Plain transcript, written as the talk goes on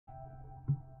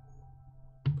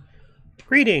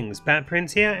Greetings,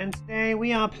 Batprince here, and today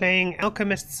we are playing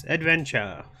Alchemist's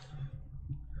Adventure.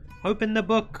 Open the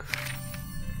book.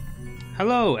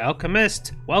 Hello,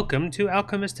 Alchemist. Welcome to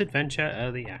Alchemist Adventure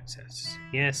Early Access.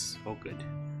 Yes, all good.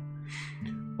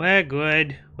 We're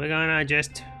good. We're gonna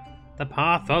just... The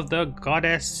path of the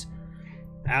goddess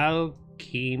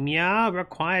Alchemia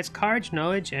requires courage,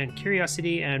 knowledge, and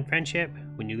curiosity and friendship.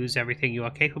 When you lose everything you are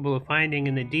capable of finding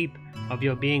in the deep of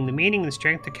your being, the meaning and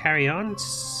strength to carry on,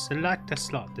 select a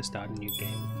slot to start a new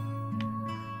game.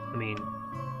 I mean,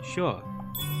 sure.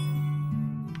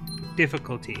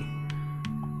 Difficulty.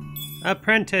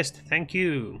 Apprenticed, thank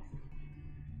you.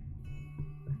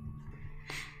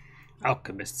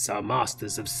 Alchemists are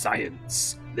masters of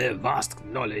science. Their vast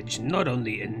knowledge not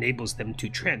only enables them to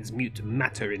transmute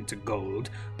matter into gold,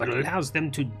 but allows them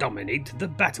to dominate the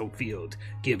battlefield,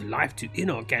 give life to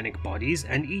inorganic bodies,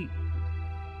 and eat.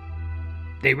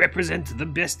 They represent the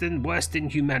best and worst in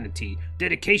humanity.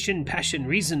 Dedication, passion,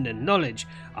 reason, and knowledge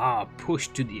are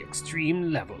pushed to the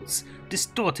extreme levels,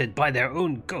 distorted by their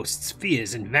own ghosts,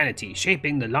 fears, and vanity,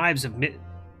 shaping the lives of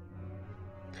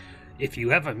If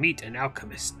you ever meet an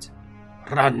alchemist,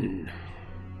 run.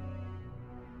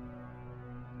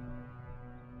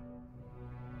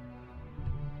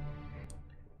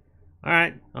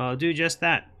 Alright, I'll do just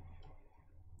that.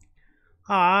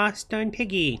 Ah, Stone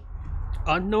Piggy.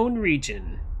 Unknown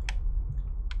region.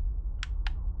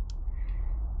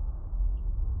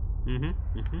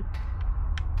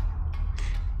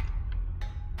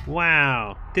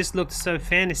 Wow, this looked so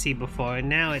fantasy before, and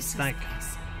now it's like...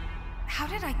 How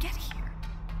did I get here?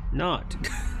 Not.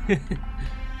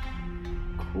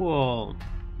 Cool.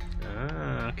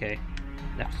 Ah, okay.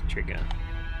 Left trigger.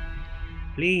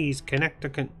 Please connect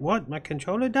the what? My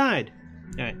controller died.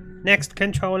 Alright, next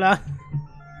controller.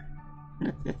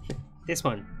 This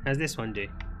one. How's this one do?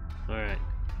 Alright.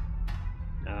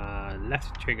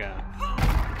 Left trigger.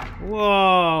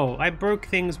 Whoa! I broke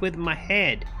things with my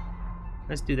head.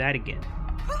 Let's do that again.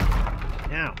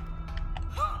 Ow.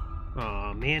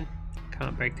 Aw, man.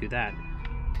 Can't break through that.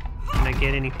 Can I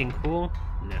get anything cool?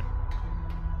 No.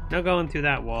 No going through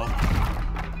that wall.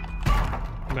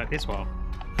 What about this wall?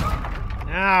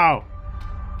 Ow!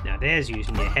 Now there's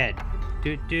using your head.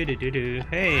 Do do do do do.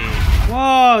 Hey!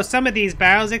 Whoa! Some of these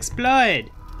barrels explode!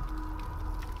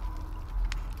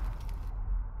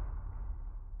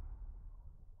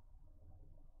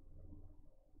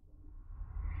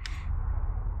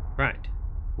 Right.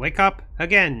 Wake up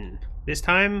again. This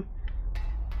time,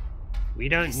 we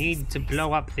don't need to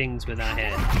blow up things with our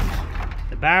head.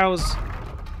 The barrels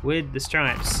with the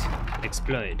stripes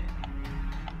explode.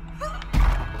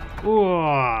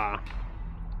 Ooh!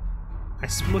 I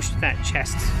smushed that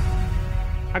chest.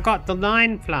 I got the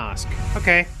line flask.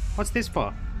 Okay, what's this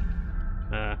for?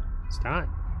 Start.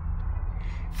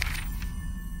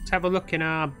 Let's have a look in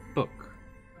our book.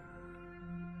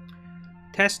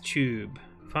 Test tube.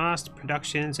 Fast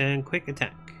productions and quick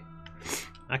attack.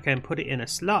 I can put it in a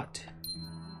slot.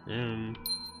 I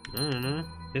don't know.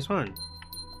 This one.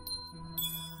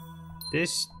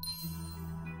 This.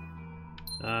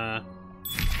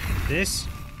 This?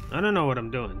 I don't know what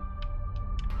I'm doing.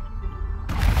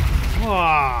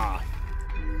 Whoa!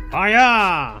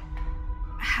 Fire!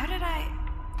 How did I...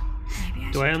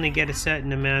 Maybe Do I only get a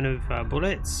certain amount of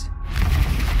bullets?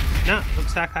 No,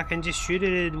 looks like I can just shoot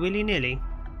it willy-nilly.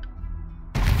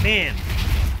 Bam!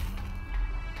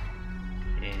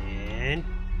 And...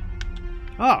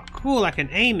 Oh, cool, I can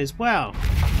aim as well.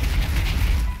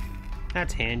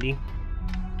 That's handy.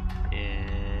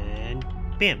 And...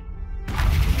 Bam!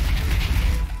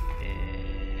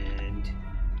 And...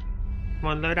 Come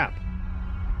on, load up.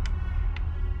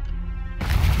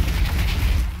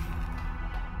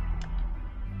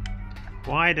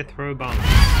 Why to throw bombs?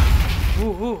 Ooh,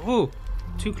 ooh, ooh!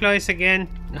 Too close again?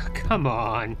 Oh, come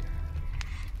on.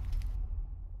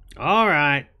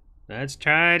 Alright, let's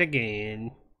try it again.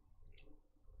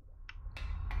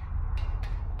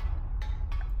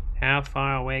 How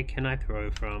far away can I throw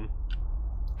from?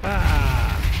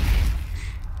 Ah!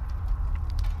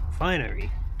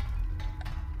 Finery.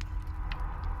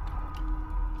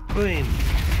 Boom.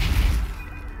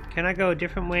 Can I go a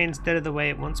different way instead of the way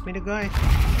it wants me to go?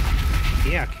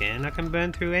 Yeah, I can. I can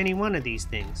burn through any one of these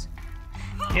things.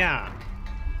 Yeah.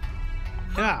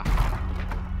 Yeah.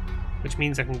 Which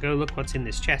means I can go look what's in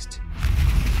this chest.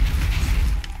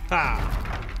 Ah!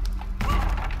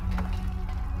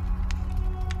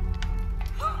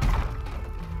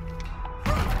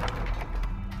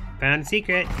 Found a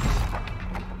secret!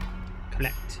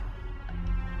 Collect.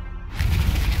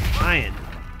 Iron.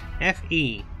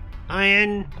 F-E.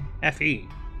 Iron. F-E.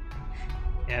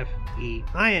 F-E.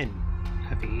 Iron.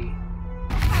 F-E.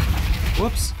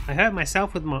 Whoops, I hurt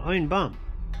myself with my own bomb.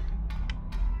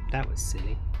 That was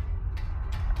silly.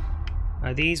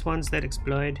 Are these ones that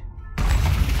explode?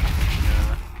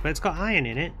 Nah, but it's got iron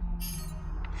in it.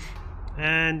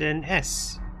 And an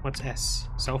S. What's S?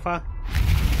 Sulfur?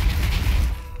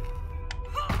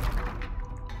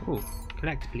 Ooh,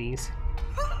 collect please.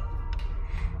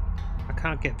 I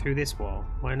can't get through this wall.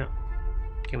 Why not?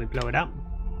 Can we blow it up?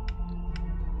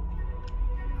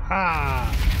 Ha!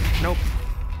 Nope.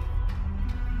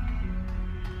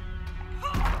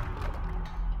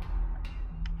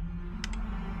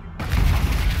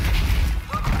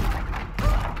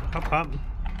 Hop up.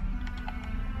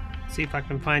 See if I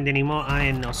can find any more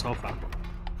iron or sulfur.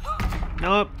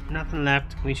 Nope, nothing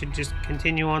left. We should just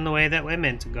continue on the way that we're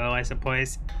meant to go, I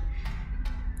suppose.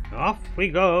 Off we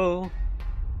go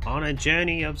on a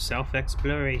journey of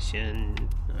self-exploration.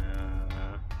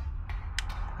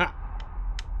 Ha!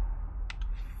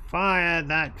 Fire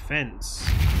that fence.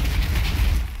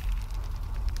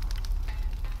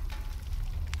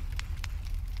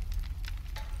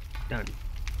 Done.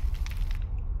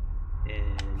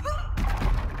 And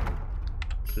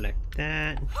collect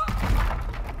that.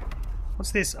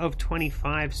 What's this of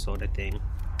 25 sort of thing?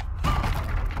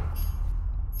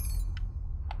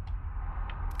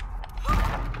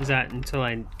 Is that until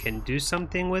I can do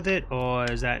something with it, or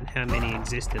is that how many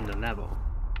exist in the level?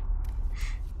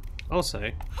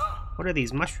 Also, what are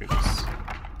these mushrooms?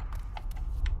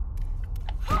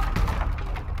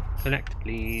 Collect,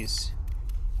 please.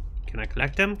 Can I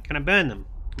collect them? Can I burn them?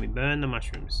 Can we burn the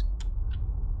mushrooms?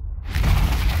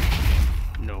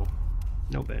 No.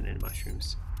 No burning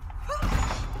mushrooms.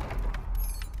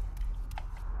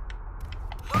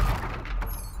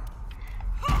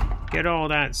 Get all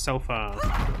that sulfur.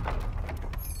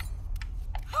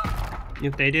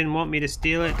 If they didn't want me to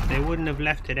steal it, they wouldn't have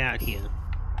left it out here.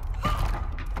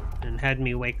 And had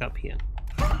me wake up here.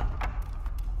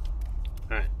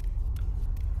 Alright.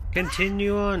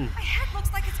 Continue on. My head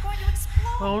looks like it's going to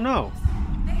explode. Oh no.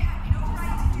 They have no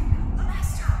right to do that.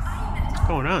 Master, I am What's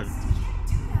going on?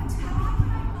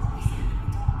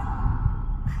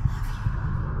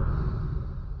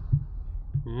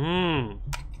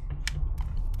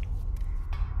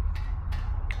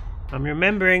 I'm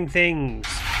remembering things.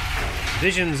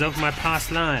 Visions of my past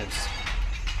lives.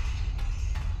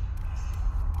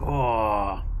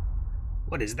 Oh,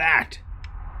 what is that?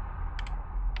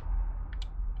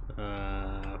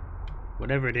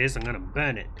 Whatever it is, I'm gonna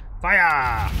burn it.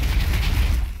 Fire!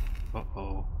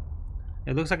 Uh-oh.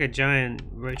 It looks like a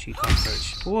giant roachy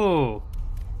cockroach. Whoa!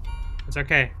 It's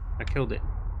okay. I killed it.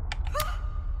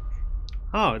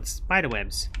 Oh, it's spider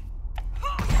webs.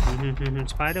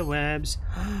 Spider webs.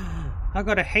 I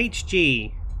got a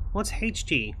HG. What's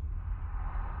HG?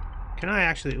 Can I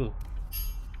actually... Ooh.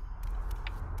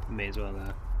 May as well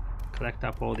collect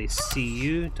up all these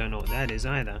CU. Don't know what that is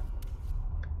either.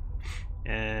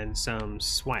 And some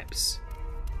swipes.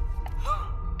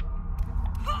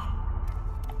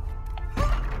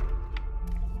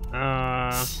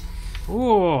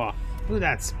 Ooh, look at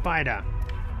that spider.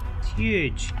 It's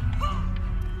huge.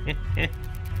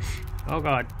 Oh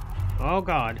god. Oh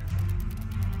god.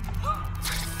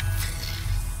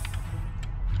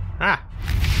 Ah!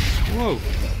 Whoa!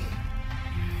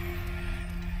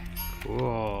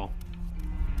 Cool.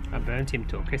 I burnt him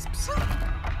to a crisps.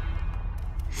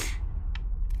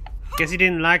 Guess he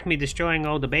didn't like me destroying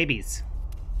all the babies.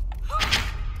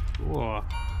 Whoa.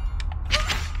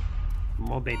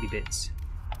 More baby bits.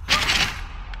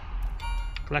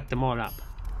 Collect them all up.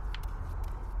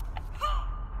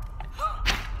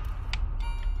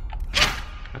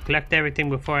 I collect everything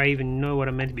before I even know what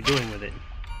I'm meant to be doing with it.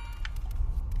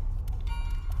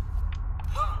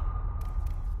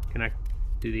 Can I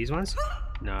do these ones?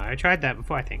 No, I tried that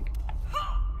before, I think.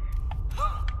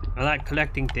 I like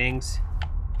collecting things.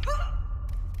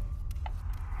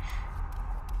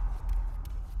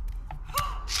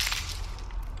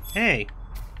 Hey!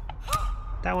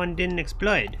 That one didn't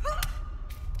explode.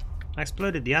 I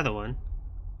exploded the other one.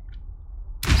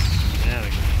 There we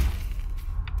go.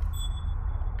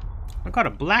 I got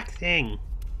a black thing.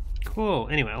 Cool.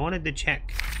 Anyway, I wanted to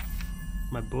check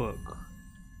my book.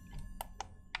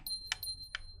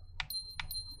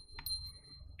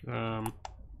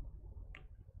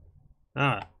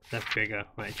 Left trigger,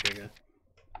 right trigger.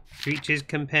 Creatures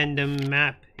Compendum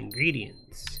Map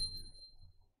Ingredients.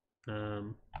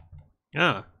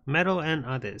 Metal and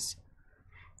others.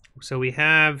 So we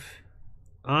have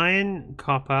iron,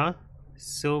 copper,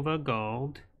 silver,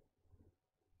 gold,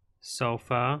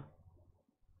 sulfur.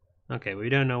 Okay, we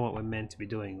don't know what we're meant to be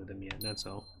doing with them yet, that's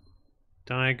all.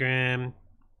 Diagram.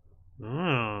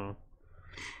 Oh.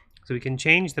 So we can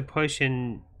change the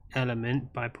potion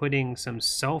element by putting some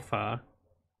sulfur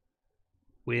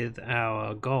with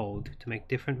our gold to make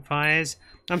different fires.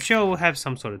 I'm sure we'll have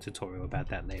some sort of tutorial about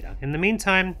that later. In the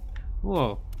meantime,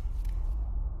 whoa.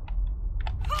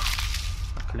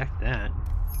 I'll collect that.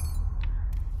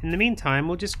 In the meantime,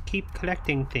 we'll just keep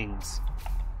collecting things.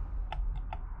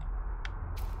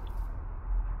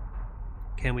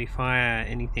 Can we fire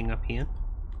anything up here?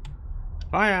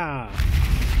 Fire!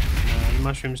 No, the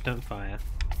mushrooms don't fire.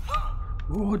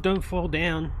 Oh, don't fall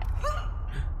down.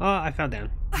 Oh, I fell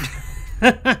down.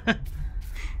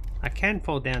 I can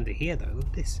fall down to here though. Look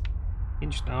at this.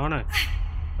 Interesting. Oh no.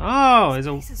 Oh,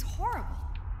 This is horrible.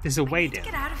 there's a way I need down.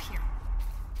 to get out of here.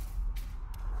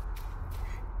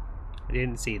 I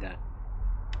didn't see that.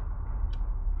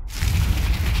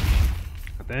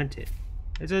 I burnt it.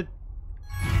 There's a...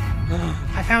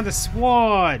 I found a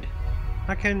sword!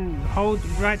 I can hold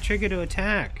right trigger to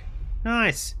attack.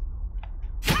 Nice.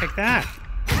 Take that.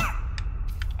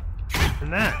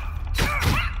 And that.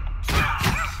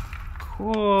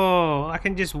 Cool. I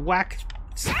can just whack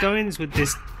stones with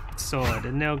this sword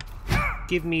and they'll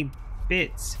give me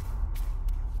bits.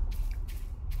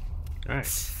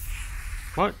 Alright.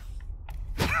 What?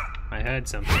 I heard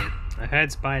something. I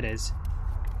heard spiders.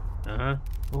 Uh-huh.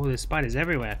 Oh, there's spiders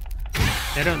everywhere.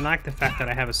 They don't like the fact that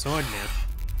I have a sword now.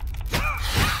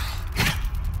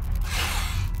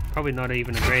 Probably not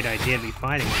even a great idea to be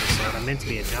fighting with a sword. I'm meant to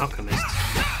be an alchemist,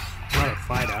 not a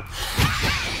fighter.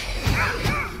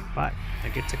 But I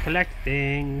get to collect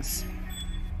things.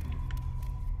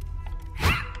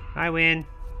 I win.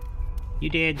 You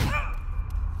did.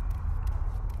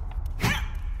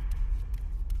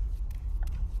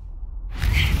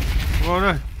 Oh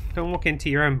no, don't walk into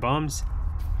your own bombs.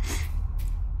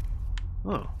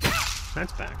 Oh,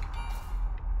 that's back.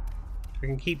 I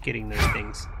can keep getting those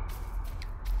things.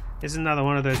 There's another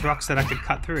one of those rocks that I could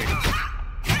cut through.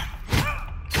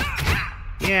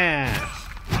 Yeah.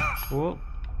 Whoa.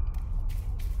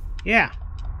 Yeah.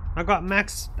 I got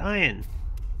max iron.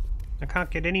 I can't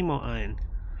get any more iron.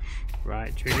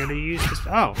 Right, trigger to use this.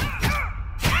 Oh.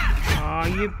 Oh,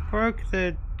 you broke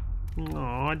the...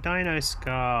 Oh, dino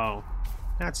skull.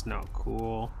 That's not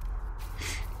cool.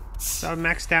 So I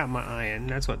maxed out my iron.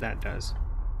 That's what that does.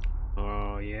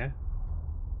 Oh, yeah?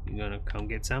 You gonna come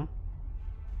get some?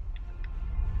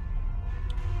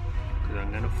 Because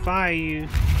I'm gonna fire you.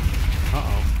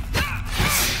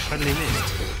 Uh-oh. Totally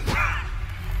missed.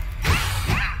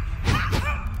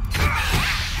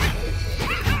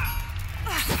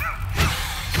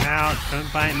 Out.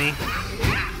 Don't bite me.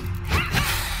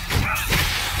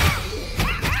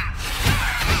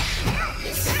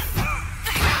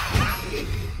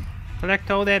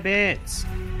 Collect all their bits.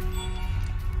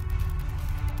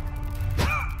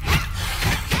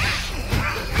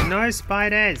 No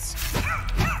spiders.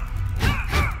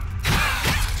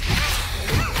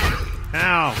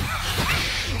 Ow.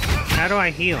 How do I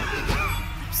heal?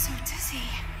 I'm so dizzy.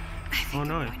 I think Oh,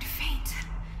 no. I'm going to faint.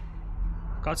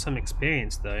 Got some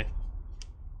experience though.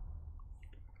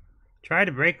 Try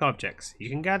to break objects. You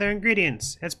can gather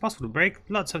ingredients. It's possible to break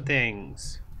lots of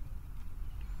things.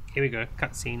 Here we go.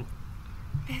 Cutscene.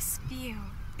 This view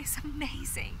is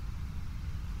amazing.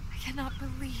 I cannot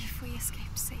believe we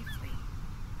escaped safely.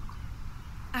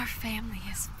 Our family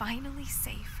is finally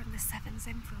safe from the Seven's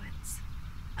influence.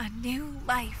 A new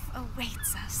life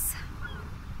awaits us.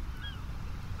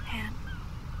 Anne,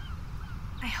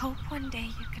 I hope one day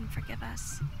you can forgive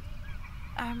us.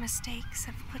 Our mistakes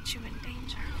have put you in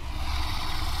danger.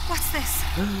 What's this?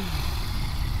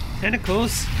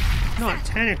 Tentacles? Not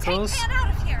tentacles. Take Anne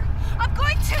out of here! I'm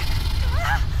going to...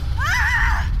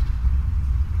 Ah!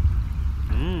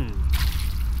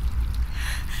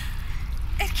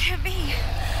 It can't be.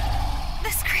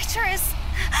 This creature is...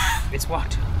 It's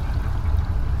what?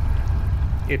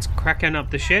 It's cracking up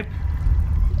the ship?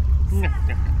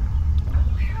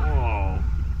 Oh.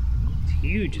 It's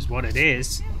huge is what it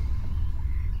is.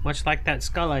 Much like that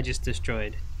skull I just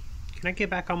destroyed. Can I get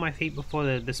back on my feet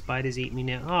before the spiders eat me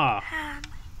now? Oh. Anne.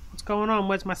 What's going on?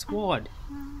 Where's my sword?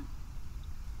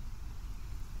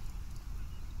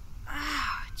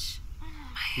 Ouch.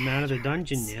 I'm out of the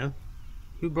dungeon now.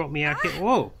 Who brought me out here?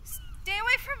 Whoa! Stay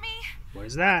away from me, What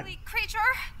is that? ugly creature.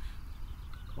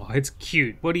 Oh, it's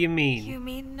cute. What do you mean? You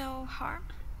mean no harm?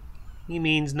 He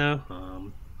means no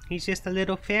harm. He's just a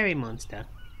little fairy monster.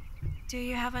 Do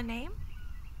you have a name?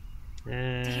 Do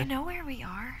you know where we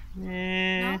are?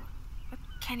 No?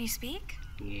 Can you speak?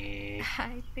 Yeah.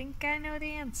 I think I know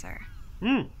the answer.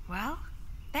 Hmm. Well,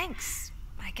 thanks,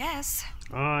 I guess.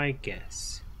 I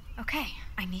guess. Okay,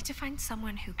 I need to find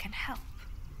someone who can help.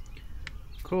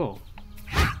 Cool.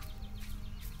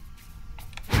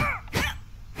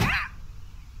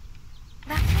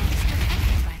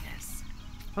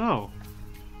 Oh,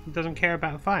 it doesn't care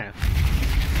about fire.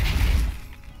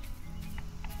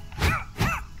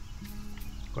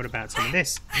 What about some of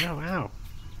this? Oh, ow.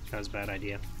 That was a bad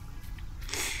idea.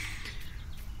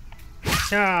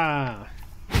 Yeah.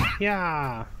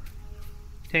 Yeah.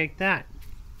 Take that.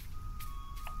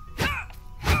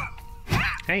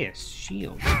 Hey, a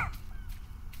shield.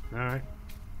 Alright.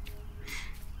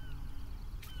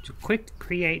 To quick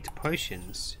create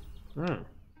potions. Oh.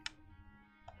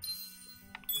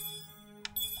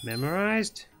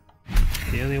 Memorized?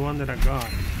 The only one that I got.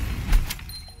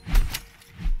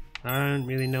 I don't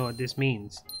really know what this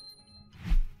means.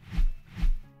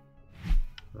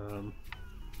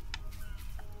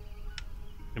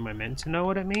 Am I meant to know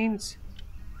what it means?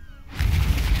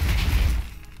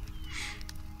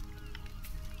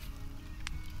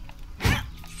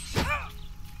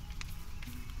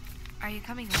 Are you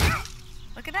coming over?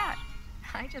 Look at that.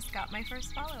 I just got my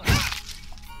first follower.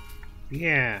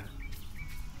 Yeah.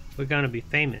 We're gonna be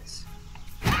famous.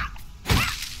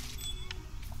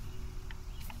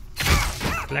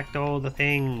 Collect all the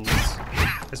things.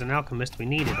 As an alchemist, we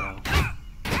need it all.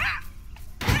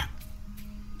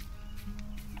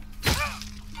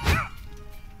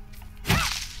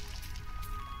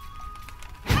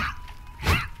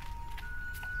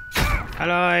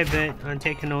 Hello, but I'm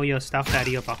taking all your stuff out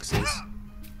of your boxes.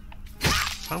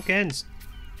 Pumpkins!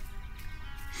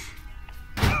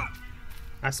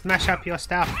 I smash up your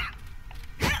stuff.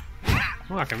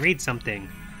 Oh, I can read something.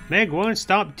 Meg won't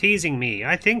stop teasing me.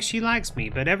 I think she likes me,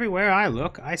 but everywhere I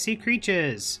look, I see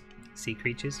creatures. See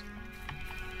creatures?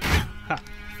 Ha.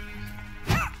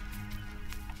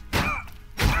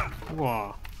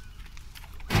 Whoa.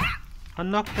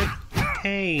 Unlock the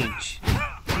cage.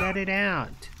 Let it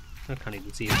out. I can't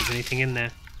even see if there's anything in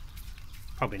there.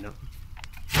 Probably not.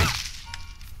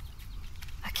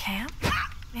 A camp?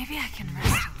 Maybe I can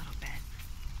rest a little bit.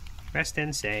 Rest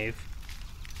and save.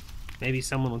 Maybe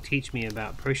someone will teach me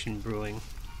about potion brewing.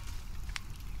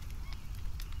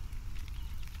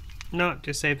 No,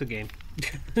 just save the game.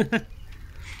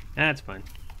 That's fine.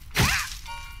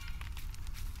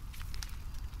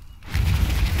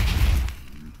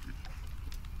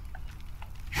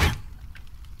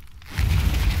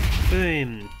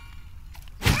 Boom.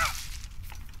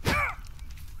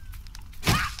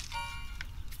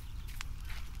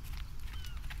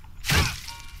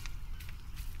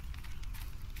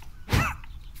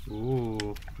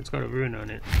 Ooh, it's got a rune on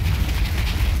it.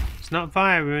 It's not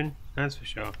fire rune, that's for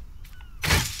sure.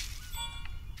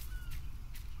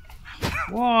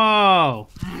 Whoa!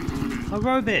 A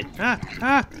robot!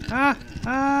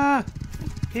 Ah!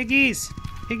 Piggies!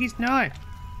 Piggies, no!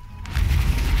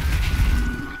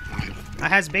 I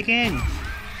has begin!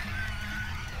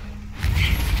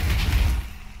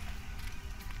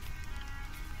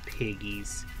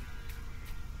 Piggies.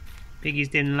 Piggies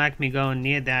didn't like me going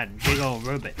near that big old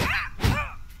robot.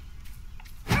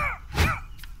 I'm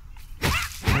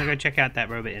gonna go check out that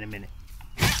robot in a minute.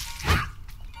 I've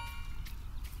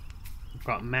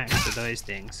got max of those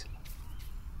things.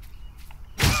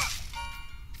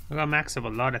 I've got max of a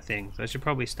lot of things. I should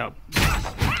probably stop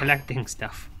collecting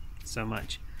stuff so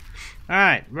much.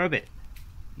 Alright, robot.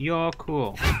 You're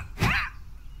cool.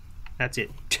 That's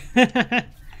it.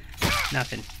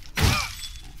 Nothing.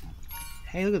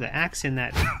 Hey, look at the axe in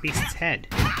that beast's head.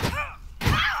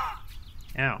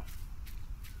 Ow.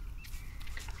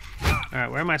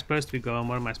 Alright, where am I supposed to be going?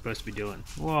 What am I supposed to be doing?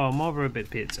 Whoa, more robot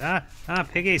pits.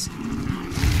 Piggies.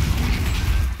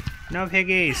 No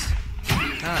piggies.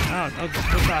 Oh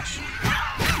gosh.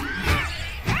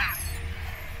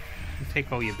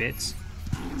 Take all your bits.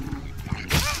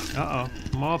 Uh-oh,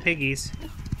 more piggies.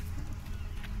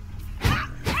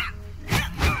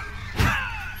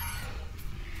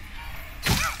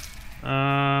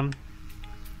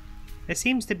 There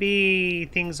seems to be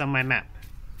things on my map.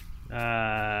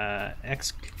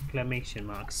 Exclamation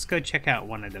marks. Let's go check out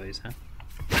one of those, huh?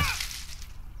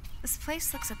 This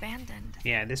place looks abandoned.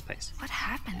 Yeah, this place. What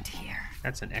happened here?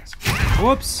 That's an X.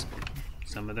 Whoops!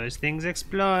 Some of those things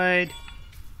explode.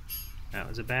 That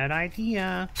was a bad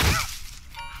idea.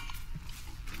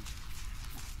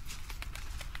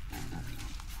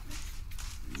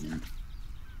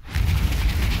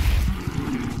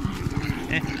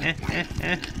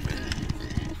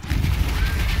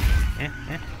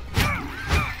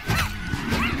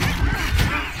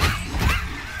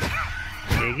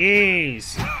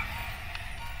 Piggies! What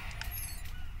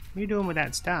are you doing with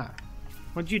that star?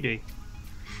 What'd you do?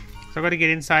 So I've got to get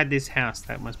inside this house.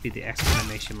 That must be the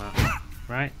exclamation mark.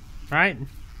 Right? Right?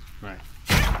 Right.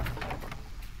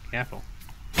 Careful.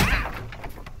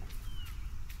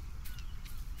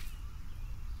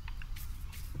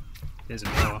 There's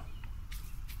a door.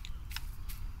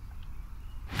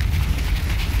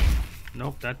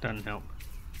 Nope, that doesn't help.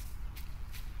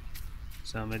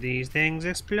 Some of these things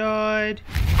explode.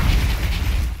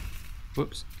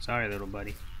 Whoops, sorry little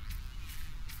buddy.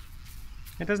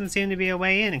 There doesn't seem to be a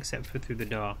way in except for through the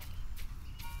door.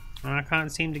 And I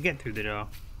can't seem to get through the door.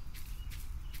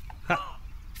 Ha!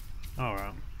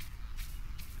 Alright.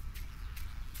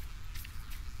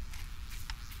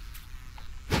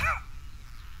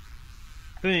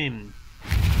 Boom!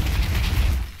 At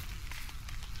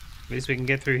least we can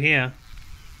get through here.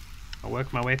 I'll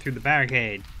work my way through the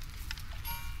barricade.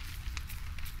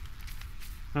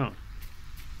 Oh.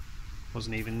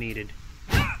 Wasn't even needed.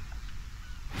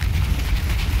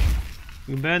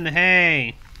 We burn the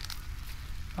hay!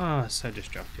 Oh, so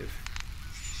destructive.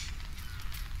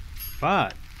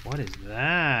 But, what is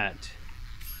that?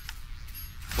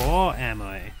 4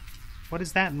 ammo. What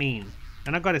does that mean?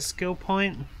 And I got a skill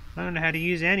point? I don't know how to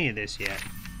use any of this yet.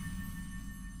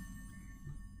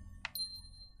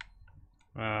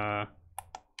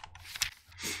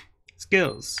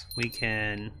 Skills. We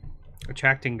can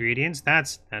attract ingredients.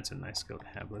 That's a nice skill to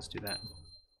have. Let's do that.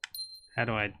 How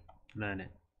do I learn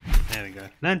it? There we go.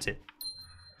 Learned it.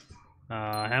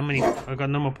 How many? I've got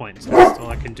no more points. That's all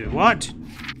I can do. What?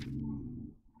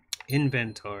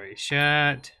 Inventory.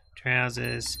 Shirt.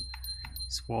 Trousers.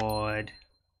 Sword.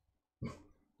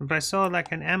 But I saw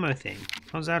like an ammo thing.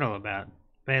 What's that all about?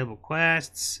 Available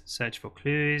quests. Search for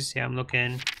clues. Yeah, I'm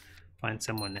looking. Find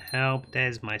someone to help.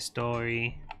 There's my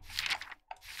story.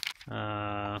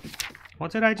 What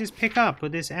did I just pick up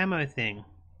with this ammo thing?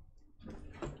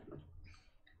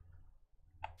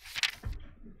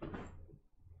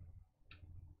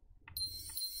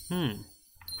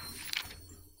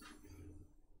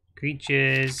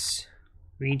 Creatures.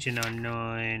 Region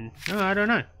unknown. No, I don't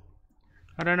know.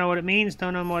 I don't know what it means.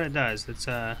 Don't know what it does. Let's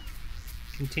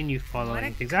continue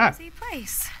following things. What a cozy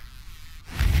place.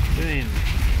 Boom.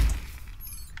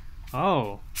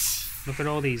 Oh, look at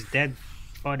all these dead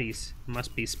bodies.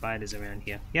 Must be spiders around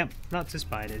here. Yep, lots of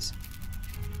spiders.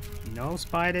 No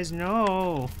spiders,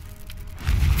 no.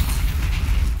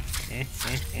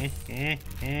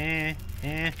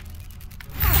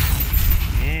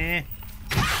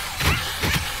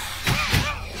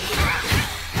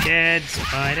 Dead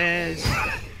spiders.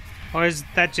 Or is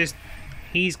that just...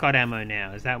 He's got ammo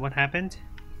now. Is that what happened?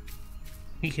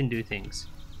 He can do things.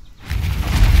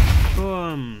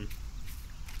 Boom.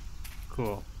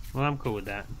 Cool. Well, I'm cool with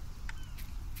that.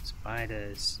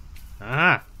 Spiders.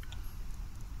 Ah!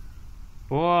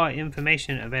 4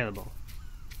 information available.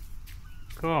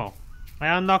 Cool. I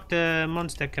unlocked the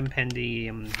monster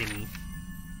compendium thingy.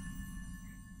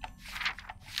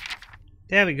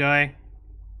 There we go.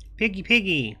 Piggy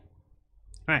piggy.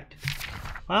 Right.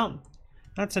 Well,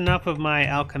 that's enough of my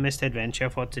Alchemist adventure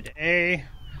for today.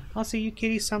 I'll see you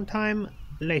kitties sometime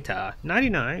later. Nighty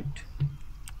night.